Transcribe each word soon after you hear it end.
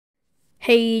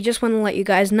Hey, just want to let you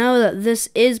guys know that this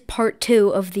is part 2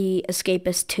 of the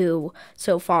Escapist 2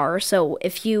 so far. So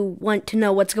if you want to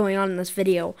know what's going on in this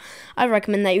video, I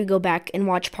recommend that you go back and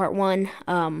watch part 1.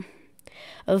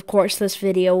 Of course, this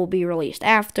video will be released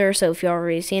after, so if you've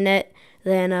already seen it,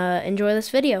 then enjoy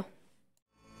this video.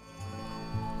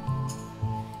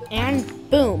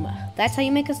 And boom, that's how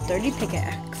you make a sturdy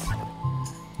pickaxe.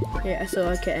 Yeah, so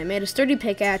okay, I made a sturdy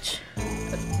pickaxe,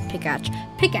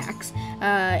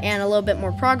 and a little bit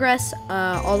more progress,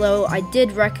 although I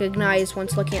did recognize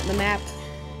once looking at the map,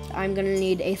 I'm gonna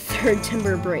need a third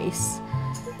timber brace.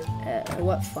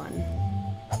 What fun.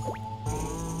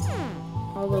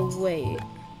 Although, wait,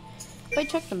 if I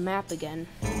check the map again,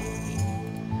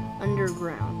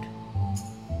 underground,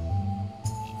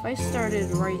 if I started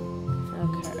right,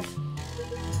 okay.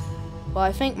 Well,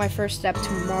 I think my first step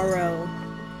tomorrow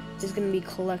is gonna be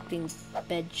collecting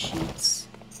bed sheets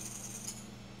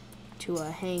to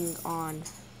hang on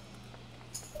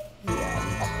the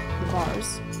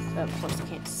bars. Of course, they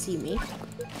can't see me.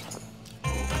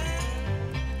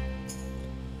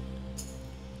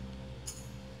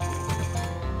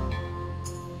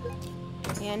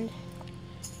 And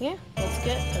yeah, let's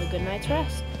get a good night's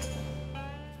rest.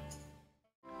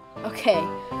 Okay,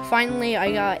 finally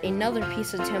I got another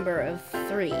piece of timber of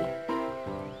 3.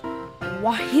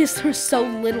 Why is there so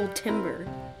little timber?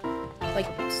 Like,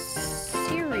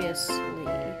 seriously.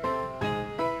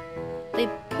 They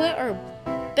put our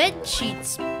bed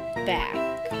sheets back.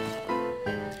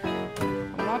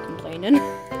 I'm not complaining.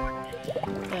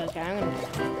 Okay, I'm gonna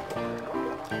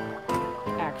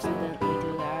accidentally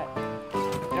do that.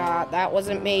 That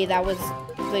wasn't me. That was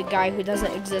the guy who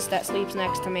doesn't exist that sleeps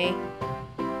next to me.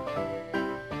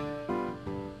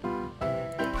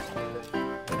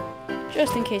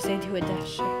 Just in case they do a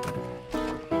dash.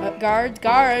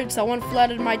 Guards, someone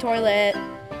flooded my toilet.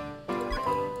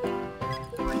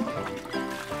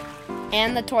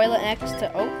 And the toilet next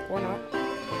to, oh, or not.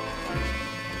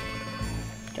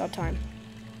 Job time.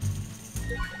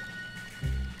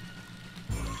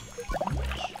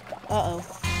 Uh-oh.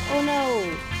 Oh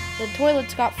no, the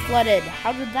toilets got flooded.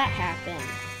 How did that happen?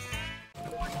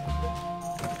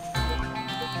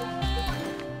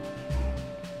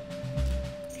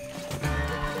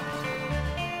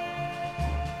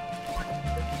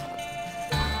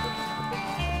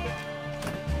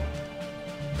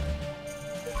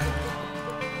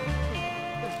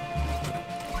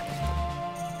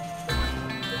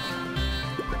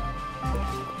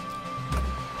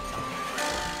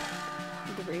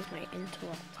 Raise my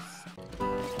intellect.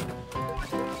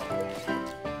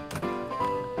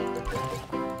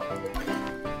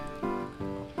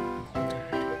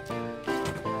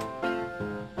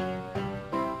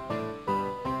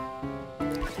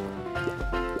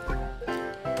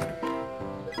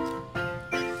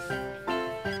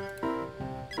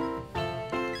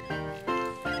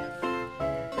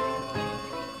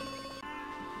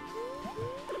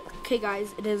 Okay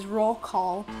guys, it is roll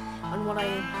call on what I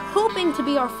am hoping to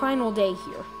be our final day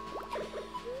here.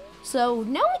 So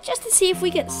now it's just to see if we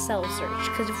get cell searched,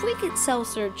 because if we get cell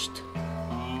searched,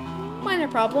 minor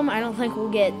problem, I don't think we'll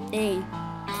get anything,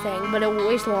 but it will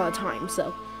waste a lot of time,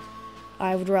 so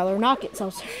I would rather not get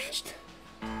cell searched.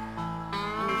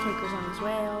 Undertaker's on his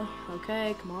way.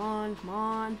 Okay, come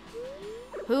on.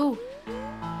 Who?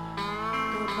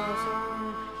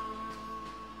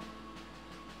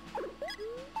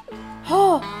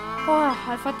 Oh,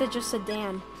 I thought that just said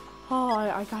Dan. Oh,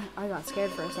 I got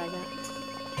scared for a second.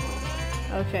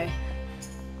 Okay.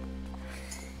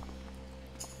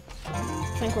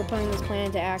 I think we're putting this plan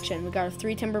into action. We got our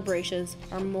 3 timber braces,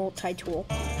 our multi-tool,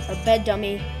 our bed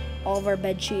dummy, all of our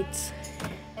bed sheets,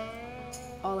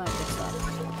 all that good stuff.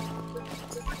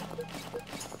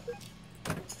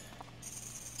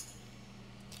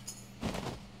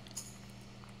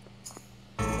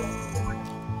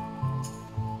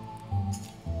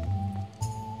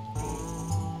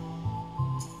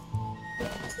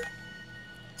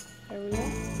 There we go.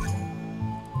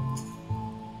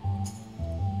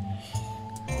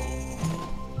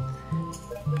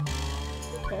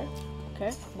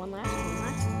 Okay, one last.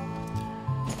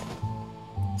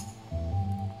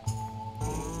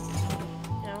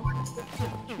 Now,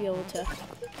 should be able to.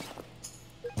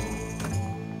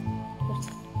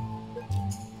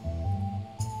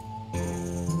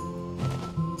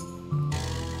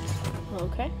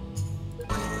 Okay.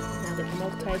 Now the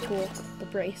multi-tool, the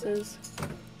braces.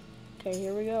 Okay,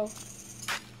 here we go.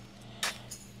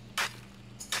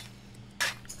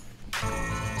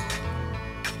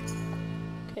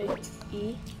 Okay,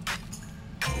 E.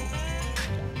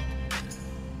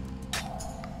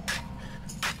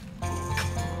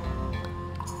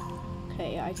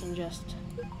 I can just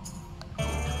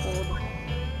hold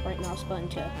right mouse button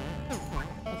to.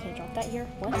 I can't drop that here.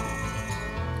 What?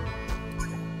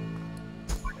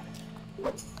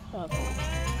 Oh,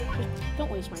 just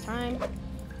don't waste my time.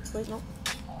 Wait, no.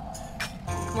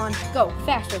 Come on, go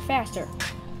faster, faster.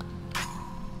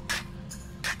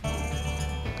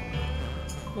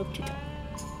 Nope, too tight.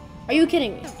 Are you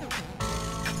kidding me?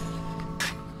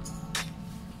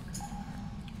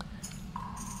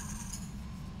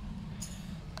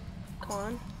 Come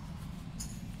on.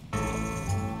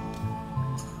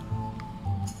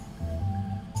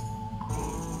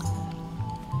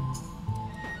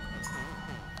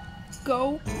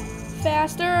 Go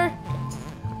faster.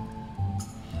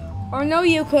 Or no,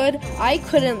 you could. I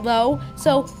couldn't though.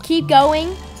 So keep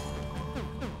going.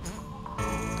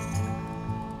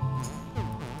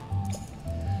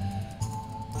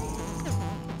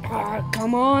 Ah,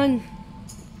 come on.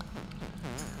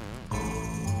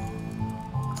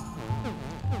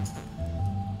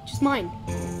 Just mine.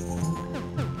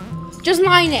 Just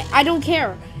mine it. I don't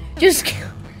care. Just.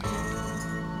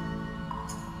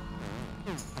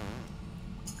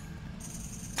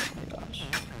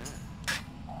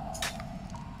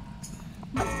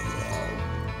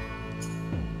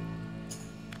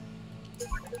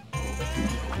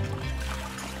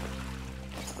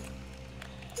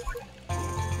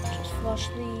 Flush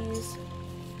these.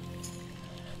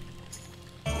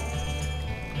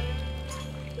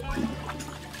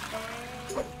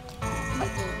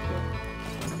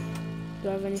 Do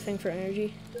I have anything for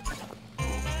energy?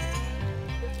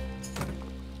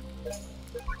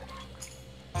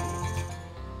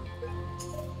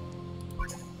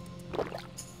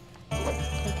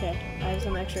 Okay, I have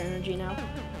some extra energy now.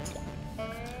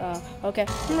 Okay,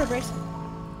 humor brace.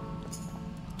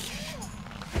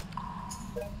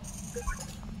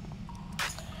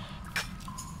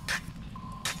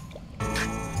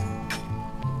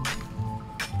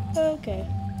 Okay,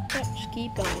 yep, just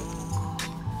keep going.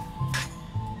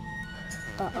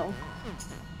 Uh-oh.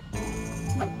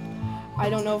 I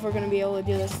don't know if we're gonna be able to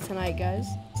do this tonight, guys.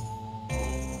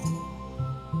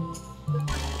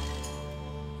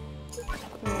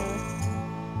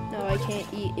 No, I can't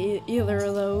eat either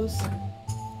of those.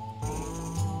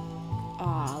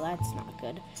 Ah, that's not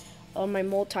good. Oh, my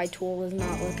multi-tool is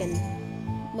not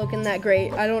looking that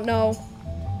great. I don't know.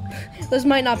 This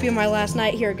might not be my last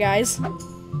night here, guys.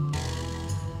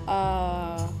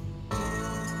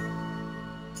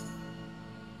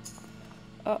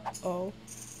 Uh-oh.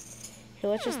 Here,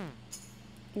 let's just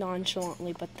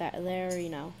nonchalantly put that there, you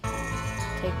know.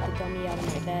 Take the dummy out of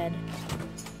my bed.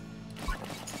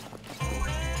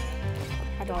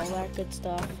 Had all that good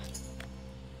stuff.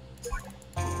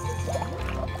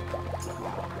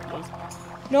 Jeez.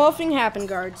 Nothing happened,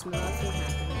 guards. Nothing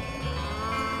happened.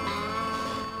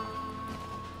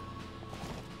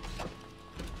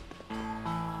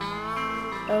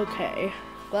 Okay.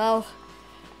 Well,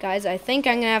 guys, I think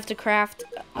I'm gonna have to craft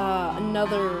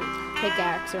another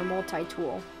pickaxe or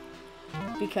multi-tool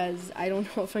because I don't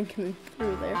know if I'm getting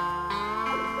through there.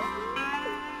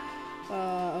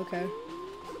 Okay.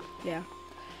 Yeah.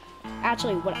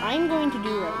 Actually, what I'm going to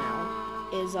do right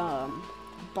now is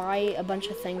buy a bunch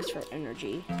of things for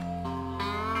energy,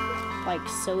 like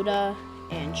soda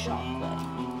and chocolate.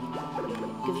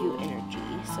 Give you energy.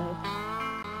 So,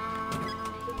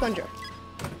 plunger.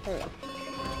 There we go.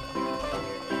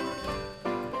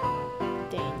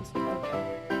 Danes.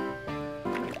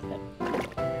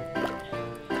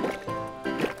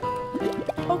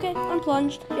 Okay,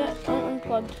 unplunged. Yeah,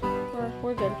 unplugged.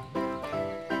 We're good.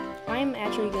 I'm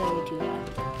actually going to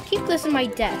keep this in my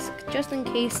desk just in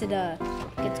case it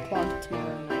gets clogged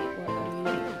tomorrow night. What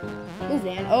are you doing? Move,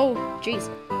 Dan. Oh, jeez.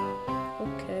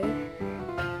 Okay.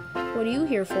 What are you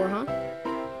here for, huh?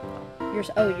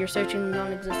 You're searching the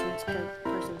non-existent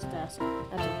person's desk.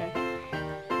 That's okay.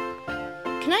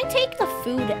 Can I take the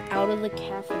food out of the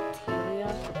cafeteria?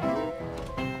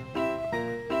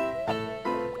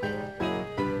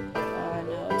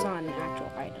 No, it's not an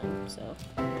actual item, so.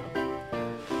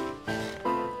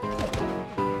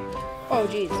 Oh,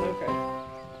 jeez. Okay.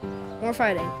 More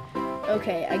fighting.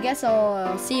 Okay, I guess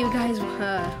I'll see you guys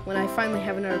when I finally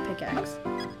have another pickaxe.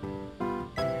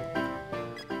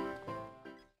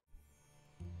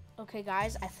 Okay,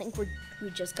 guys, I think we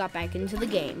just got back into the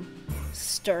game.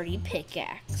 Sturdy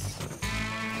pickaxe.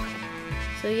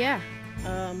 So yeah,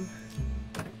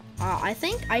 I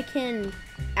think I can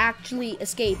actually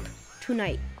escape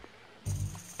tonight,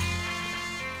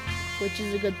 which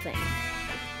is a good thing.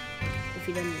 If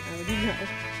you didn't already know,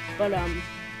 but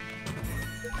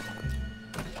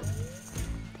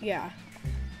yeah,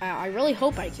 I really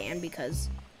hope I can because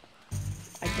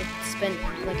I I spent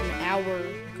like an hour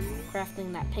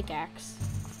crafting that pickaxe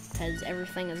because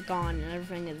everything is gone and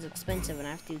everything is expensive and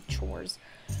I have to do chores.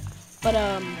 But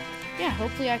yeah,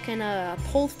 hopefully I can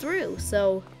pull through.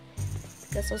 So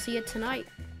guess I'll see you tonight.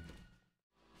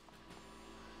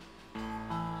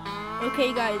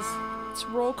 Okay, guys, it's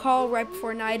roll call right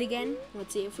before night again.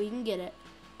 Let's see if we can get it.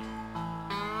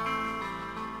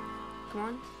 Come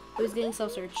on, who's getting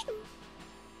self-searched?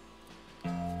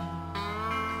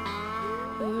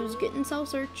 Who's getting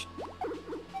self-searched?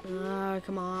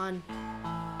 Come on.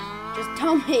 Just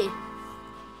tell me.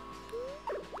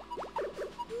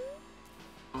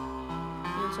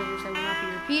 Answers will not be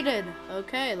repeated.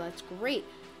 Okay, that's great.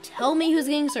 Tell me who's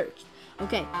getting searched.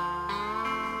 Okay.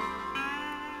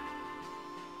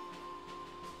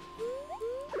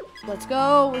 Let's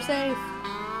go. We're safe.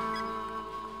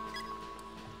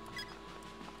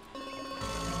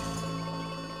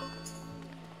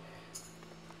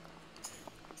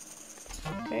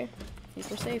 Okay, I think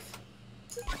we're safe.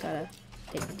 Just gotta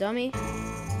take the dummy.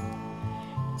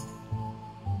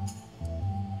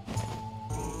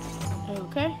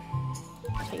 Okay.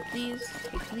 Take these,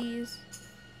 take these,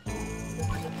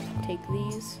 take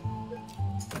these.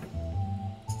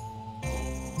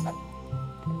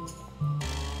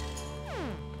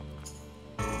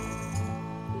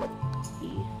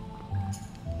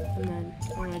 And then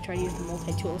I'm gonna try to use the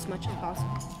multi-tool as much as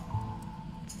possible.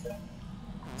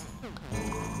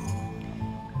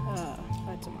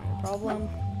 That's a minor problem.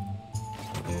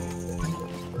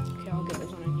 Okay, I'll get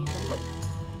those when I need them.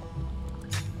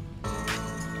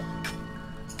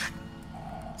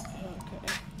 Okay.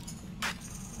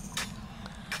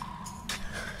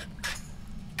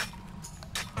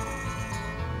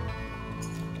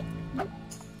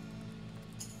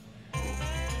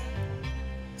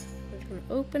 I'm just gonna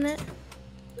open it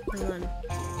and then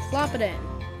flop it in.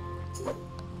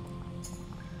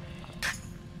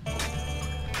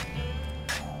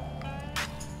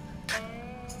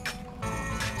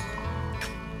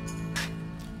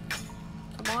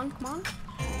 Come on.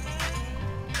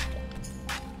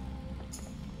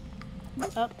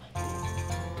 Up.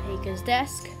 Take his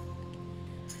desk.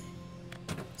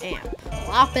 And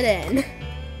plop it in.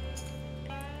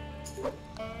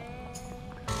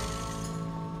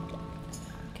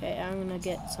 Okay, I'm gonna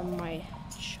get some of my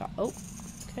oh,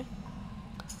 okay.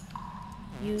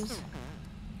 Use.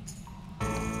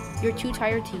 You're too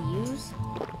tired to use?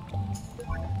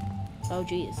 Oh,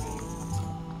 geez.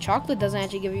 Chocolate doesn't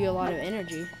actually give you a lot of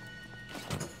energy.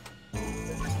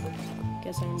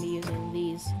 Guess I'm gonna be using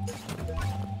these.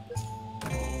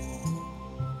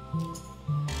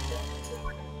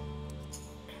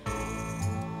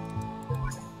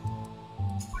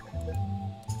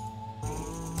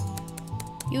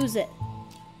 Use it.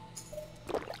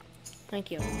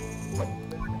 Thank you.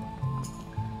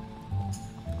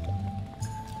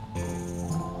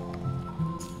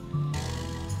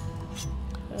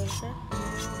 Okay.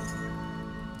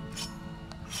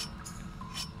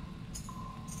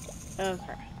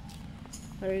 Okay.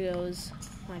 There goes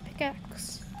my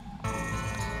pickaxe.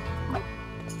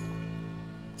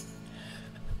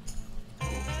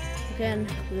 Again,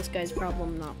 this guy's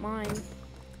problem, not mine.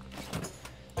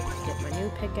 Get my new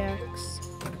pickaxe.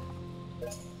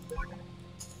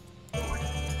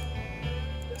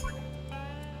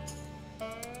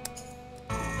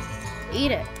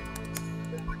 Eat it.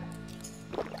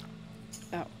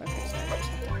 Oh, okay, sorry. I just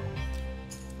have to...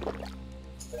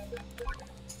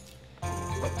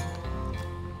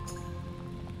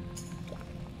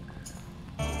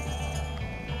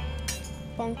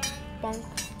 Bonk, bonk.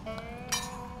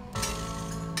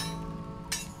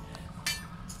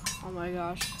 Oh my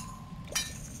gosh.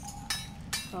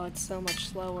 Oh, it's so much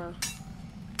slower.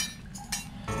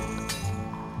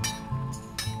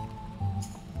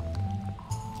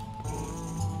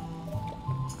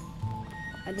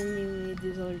 I didn't even need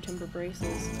these other timber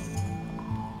braces.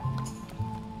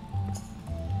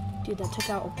 Dude, that took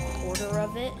out a quarter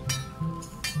of it.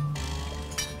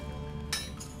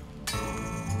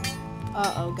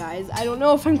 Uh-oh, guys. I don't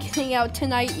know if I'm getting out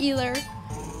tonight either.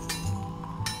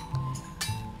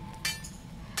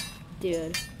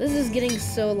 Dude, this is getting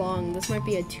so long. This might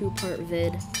be a 2-part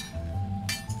vid.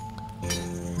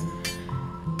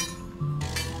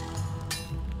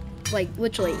 Like,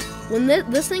 literally, when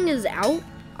this thing is out,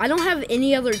 I don't have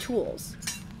any other tools.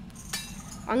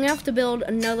 I'm gonna have to build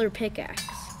another pickaxe.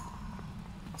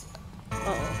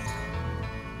 Uh-oh.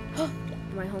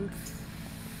 Am I home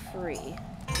free?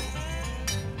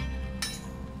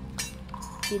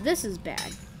 See, this is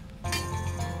bad.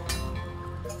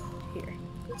 Here.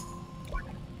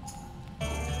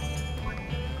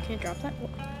 Can't drop that?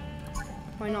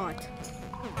 Why not?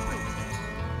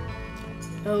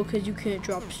 Oh, because you can't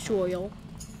drop soil.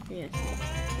 Yes.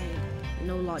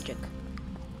 No logic.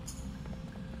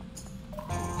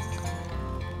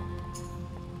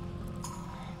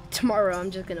 Tomorrow, I'm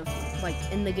just gonna, like,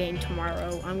 in the game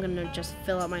tomorrow, I'm gonna just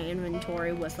fill out my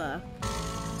inventory with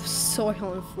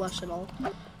soil and flush it all.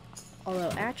 Although,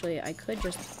 actually, I could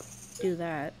just do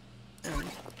that and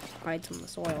hide some of the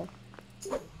soil.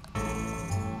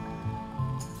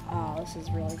 Oh, this is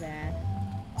really bad.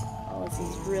 Oh, this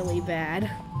is really bad.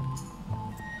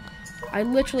 I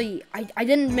literally, I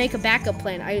didn't make a backup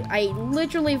plan. I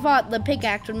literally thought the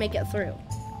pickaxe would make it through.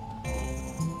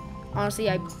 Honestly,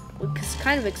 I was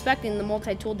kind of expecting the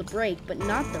multi-tool to break, but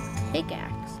not the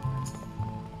pickaxe.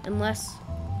 Unless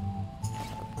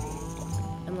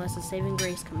a saving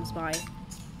grace comes by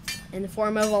in the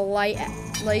form of a light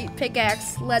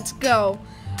pickaxe. Let's go.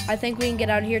 I think we can get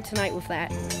out of here tonight with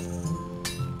that.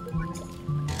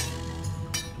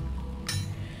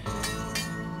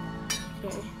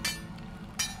 Okay.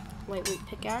 Lightweight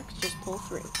pickaxe, just pull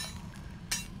through.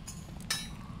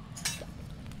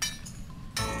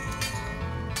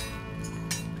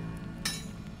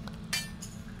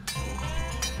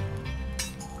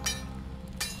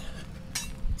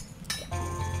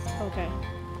 Okay.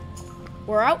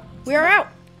 We're out. We are out.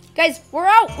 Guys, we're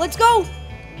out. Let's go.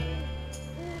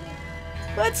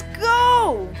 Let's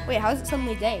go. Wait, how is it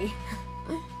suddenly day?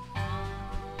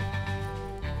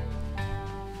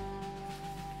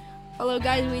 Hello,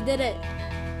 guys. We did it.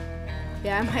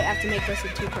 Yeah, I might have to make this a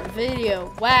 2-part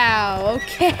video. Wow.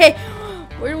 Okay.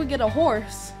 Where do we get a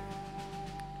horse?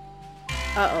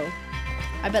 Uh-oh.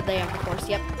 I bet they have a horse.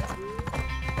 Yep.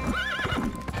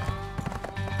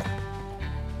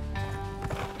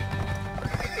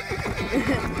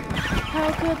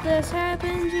 How could this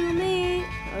happen to me?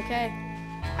 Okay.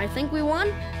 I think we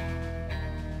won.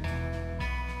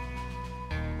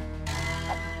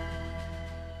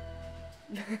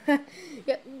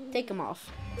 Yep, take them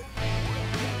off.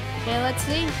 Okay, let's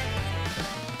see.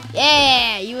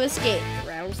 Yeah, you escaped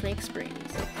Rattlesnake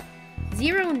Springs.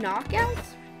 0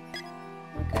 knockouts?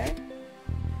 Okay.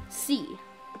 C.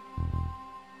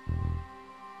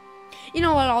 You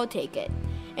know what, I'll take it.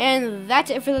 And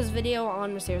that's it for this video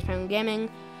on Mysterious Penguin Gaming.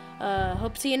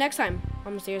 Hope to see you next time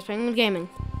on Mysterious Penguin Gaming.